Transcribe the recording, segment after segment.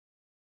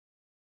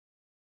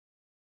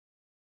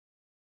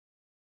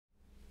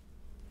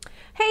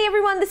Hey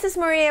everyone, this is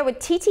Maria with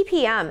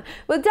TTPM.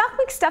 With Doc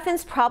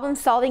McStuffins'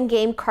 problem-solving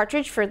game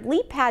cartridge for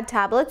LeapPad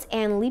tablets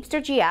and Leapster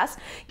GS,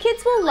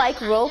 kids will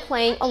like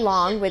role-playing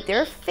along with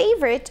their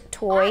favorite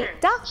toy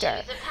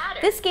doctor.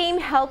 This game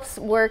helps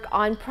work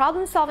on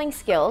problem-solving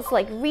skills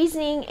like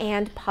reasoning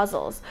and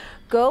puzzles.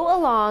 Go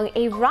along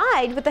a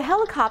ride with a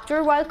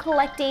helicopter while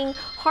collecting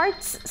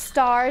hearts,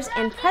 stars,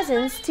 and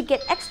presents to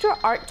get extra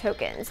art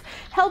tokens.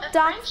 Help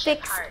Doc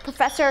fix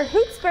Professor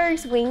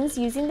Hootsburg's wings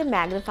using the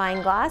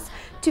magnifying glass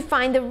to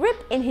find the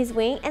rip in his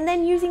wing and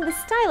then using the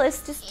stylus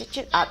to stitch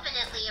it up.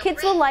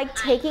 Kids will like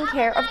taking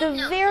care of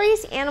the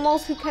various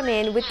animals who come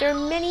in with their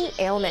many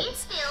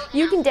ailments.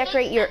 You can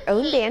decorate your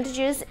own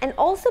bandages and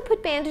also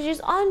put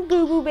bandages on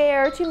Boo Boo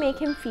Bear to make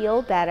him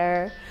feel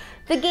better.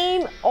 The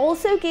game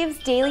also gives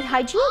daily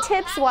hygiene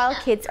tips while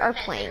kids are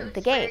playing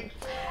the game.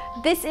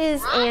 This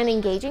is an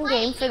engaging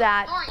game for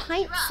that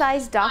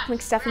pint-sized Doc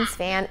McStuffins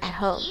fan at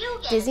home.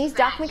 Disney's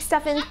Doc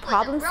McStuffins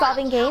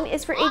problem-solving game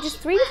is for ages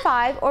 3 to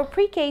 5 or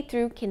pre-K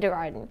through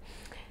kindergarten.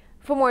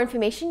 For more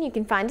information, you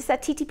can find us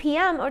at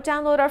TTPM or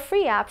download our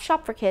free app,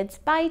 Shop for Kids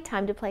by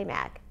Time to Play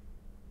Mag.